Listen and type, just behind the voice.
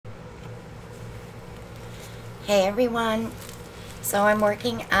Hey everyone, so I'm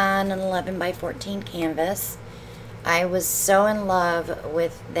working on an 11 by 14 canvas. I was so in love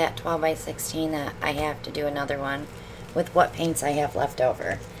with that 12 by 16 that I have to do another one with what paints I have left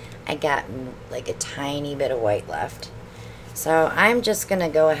over. I got like a tiny bit of white left. So I'm just going to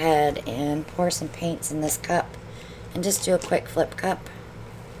go ahead and pour some paints in this cup and just do a quick flip cup.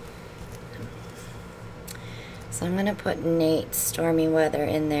 So I'm going to put Nate's Stormy Weather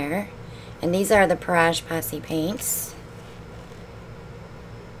in there. And these are the Parage Posse paints.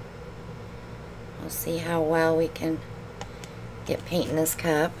 We'll see how well we can get paint in this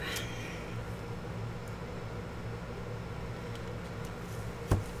cup.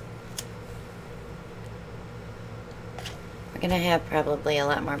 We're going to have probably a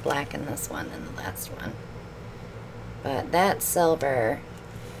lot more black in this one than the last one. But that silver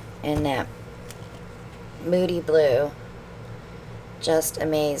and that moody blue just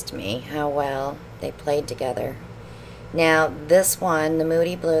amazed me how well they played together. Now this one, the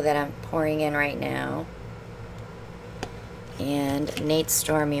moody blue that I'm pouring in right now, and Nate's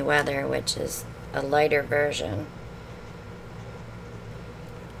Stormy Weather, which is a lighter version,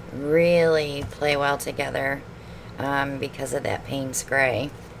 really play well together because of that Payne's Gray.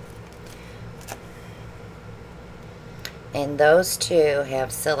 And those two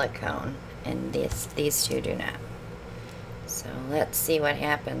have silicone, and these two do not. So let's see what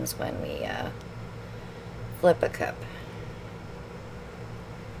happens when we flip a cup.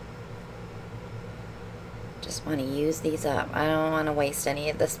 Just want to use these up. I don't want to waste any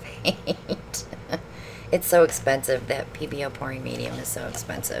of this paint. It's so expensive. That PBO pouring medium is so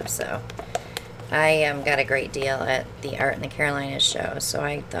expensive. So I got a great deal at the Art in the Carolinas show. So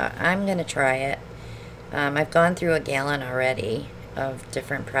I thought I'm going to try it. I've gone through a gallon already of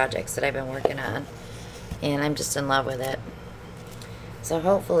different projects that I've been working on. And I'm just in love with it. So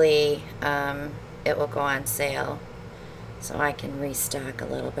hopefully it will go on sale so I can restock a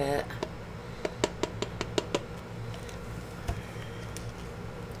little bit.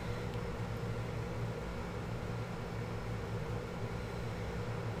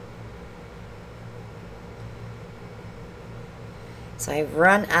 So I've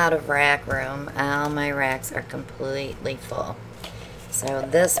run out of rack room. All my racks are completely full. So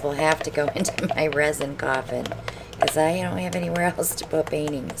this will have to go into my resin coffin because I don't have anywhere else to put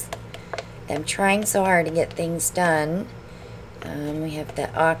paintings. I'm trying so hard to get things done. We have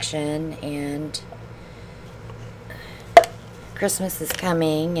the auction and Christmas is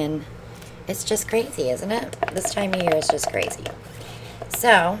coming and it's just crazy, isn't it? This time of year is just crazy.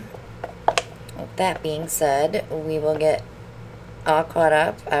 So, with that being said, we will get all caught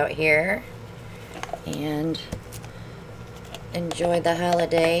up out here and enjoy the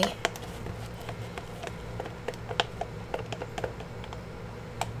holiday.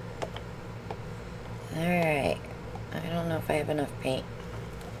 Alright, I don't know if I have enough paint.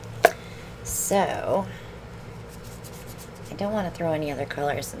 So, I don't want to throw any other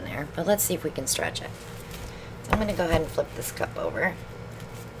colors in there, but let's see if we can stretch it. So I'm going to go ahead and flip this cup over.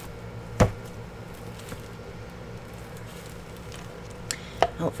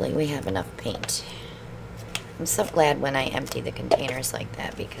 Hopefully we have enough paint. I'm so glad when I empty the containers like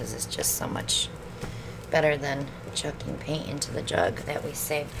that because it's just so much better than chucking paint into the jug that we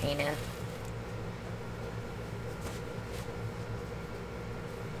save paint in.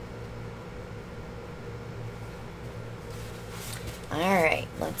 Alright,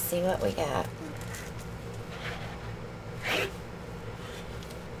 let's see what we got.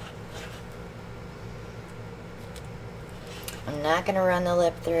 I'm not going to run the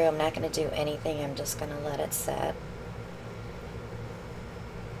lip through. I'm not going to do anything. I'm just going to let it set.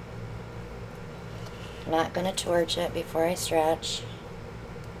 I'm not going to torch it before I stretch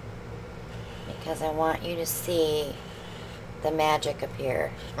because I want you to see the magic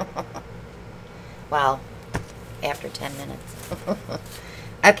appear. Well, after 10 minutes.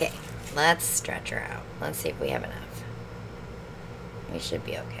 Okay, let's stretch her out. Let's see if we have enough. We should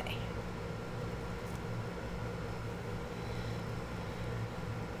be okay.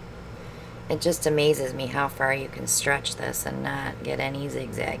 It just amazes me how far you can stretch this and not get any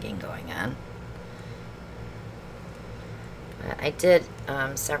zigzagging going on. But I did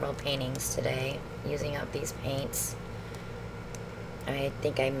several paintings today using up these paints. I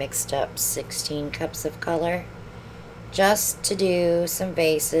think I mixed up 16 cups of color just to do some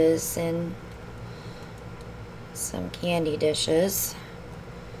vases and some candy dishes.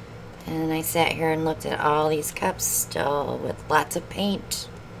 And I sat here and looked at all these cups still with lots of paint.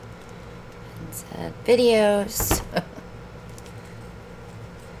 Said videos.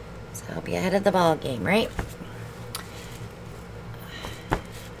 So I'll be ahead of the ball game, right?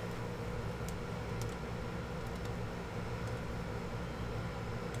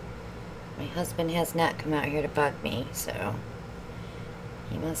 My husband has not come out here to bug me, so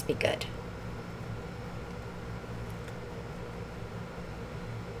he must be good.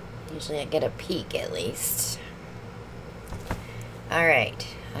 Usually I get a peek at least. Alright,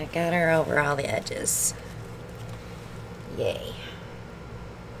 I got her over all the edges. Yay.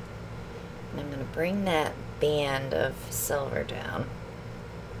 And I'm going to bring that band of silver down.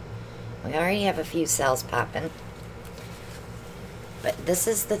 We already have a few cells popping. But this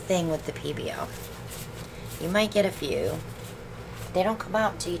is the thing with the PBO. You might get a few. They don't come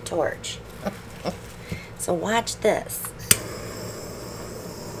out till you torch. So watch this.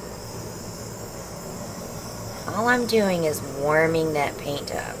 All I'm doing is warming that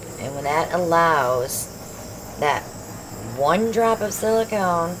paint up. And when that allows that one drop of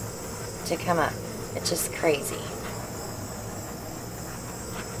silicone to come up, it's just crazy.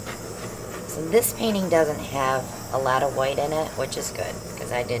 So this painting doesn't have a lot of white in it, which is good,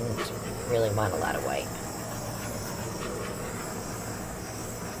 because I didn't really want a lot of white.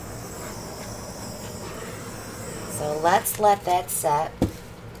 So let's let that set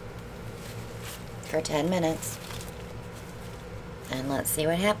for 10 minutes. And let's see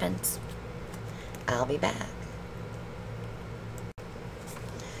what happens. I'll be back.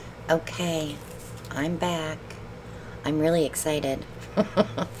 Okay, I'm back. I'm really excited.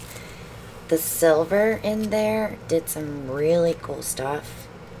 The silver in there did some really cool stuff.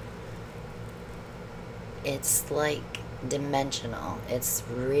 It's like dimensional. It's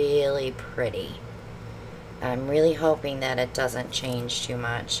really pretty. I'm really hoping that it doesn't change too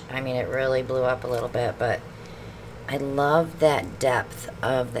much. I mean, it really blew up a little bit, but I love that depth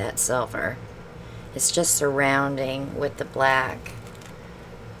of that silver. It's just surrounding with the black.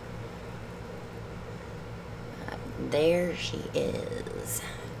 There she is.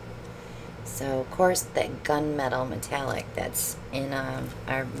 So, of course, that gunmetal metallic that's in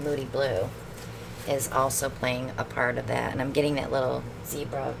our Moody Blue is also playing a part of that. And I'm getting that little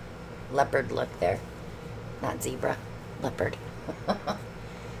zebra leopard look there. Not zebra, leopard.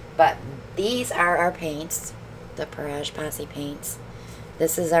 But these are our paints, the Parage Posse paints.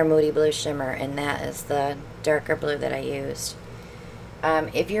 This is our Moody Blue Shimmer, and that is the darker blue that I used.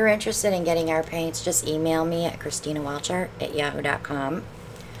 If you're interested in getting our paints, just email me at ChristinaWelchArt@yahoo.com.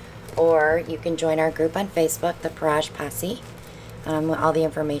 Or you can join our group on Facebook, the Parage Posse. All the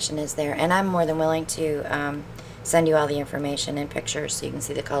information is there. And I'm more than willing to send you all the information and pictures so you can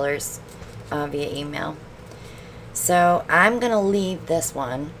see the colors via email. So I'm going to leave this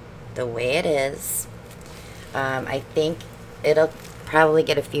one the way it is. I think it'll probably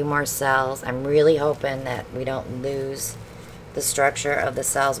get a few more cells. I'm really hoping that we don't lose the structure of the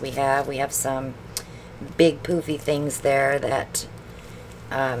cells we have. We have some big poofy things there that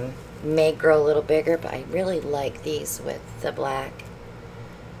may grow a little bigger, but I really like these with the black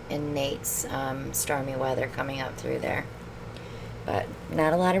and Nate's stormy weather coming up through there. But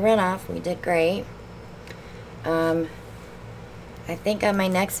not a lot of runoff. We did great. I think on my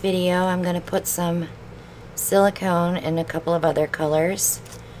next video I'm going to put some silicone in a couple of other colors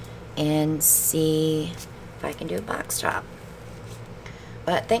and see if I can do a box top.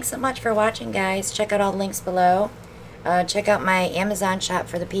 But thanks so much for watching, guys. Check out all the links below. Check out my Amazon shop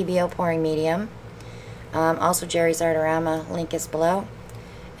for the PBO pouring medium. Also Jerry's Artorama link is below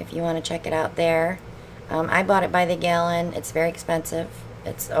if you want to check it out there. I bought it by the gallon. It's very expensive.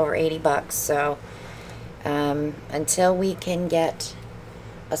 It's over 80 bucks. So until we can get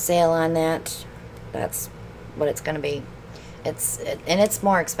a sale on that, that's what it's going to be. And it's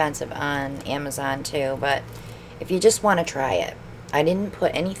more expensive on Amazon too, but if you just want to try it, I didn't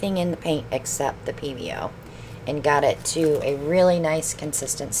put anything in the paint except the PBO and got it to a really nice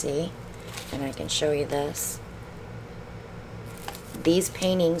consistency. And I can show you this. These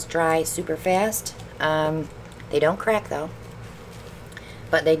paintings dry super fast. They don't crack though,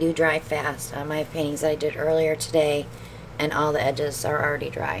 but they do dry fast. My paintings that I did earlier today, and all the edges are already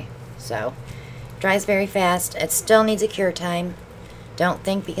dry. So, dries very fast. It still needs a cure time. Don't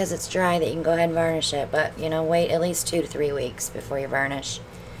think because it's dry that you can go ahead and varnish it, but you know, wait at least 2 to 3 weeks before you varnish,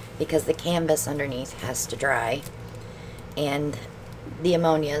 because the canvas underneath has to dry, and the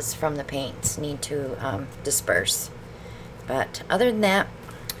ammonias from the paints need to disperse. But other than that,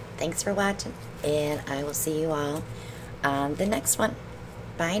 thanks for watching, and I will see you all on the next one.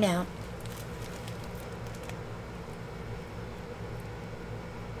 Bye now.